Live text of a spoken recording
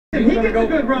He gets a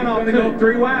good run off. He's going to go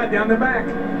 3 wide down the back.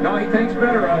 No, he thinks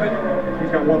better of it. He's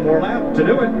got one more lap to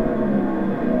do it.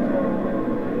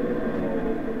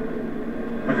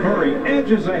 McMurray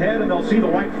edges ahead, and they'll see the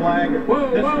white flag.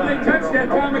 Whoa, they touched that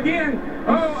time again.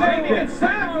 Oh, saved it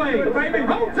sideways. Baby,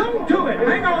 holds on to it.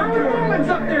 Hang on to it. Marlin's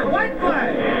up there, white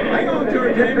flag. Hang on to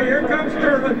it, Jamie. Here comes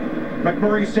Sterling.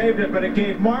 McMurray saved it, but it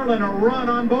gave Marlin a run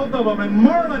on both of them, and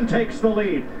Marlin takes the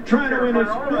lead, trying to win his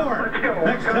fourth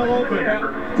Nextel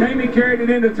Open. Jamie carried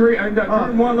it into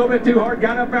turn one a little bit too hard,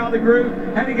 got up out of the groove,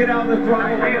 had to get out of the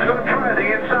throttle. He's going to try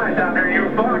the inside down there. You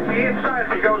block the inside.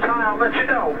 If he goes high, I'll let you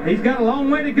know. He's got a long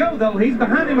way to go, though. He's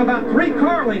behind him about 3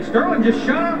 car lengths. Sterling just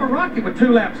shot out of a rocket with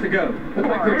 2 laps to go. Looks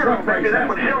like the truck race. That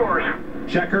one's yours.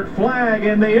 Checkered flag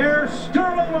in the air.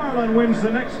 Sterling Marlin wins the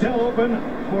Nextel Open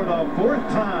for the 4th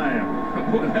time.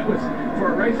 Boy, that was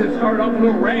for a race that started off a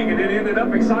little rang and it ended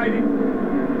up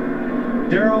exciting.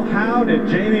 Darrell, how did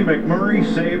Jamie McMurray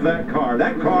save that car?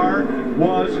 That car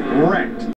was wrecked.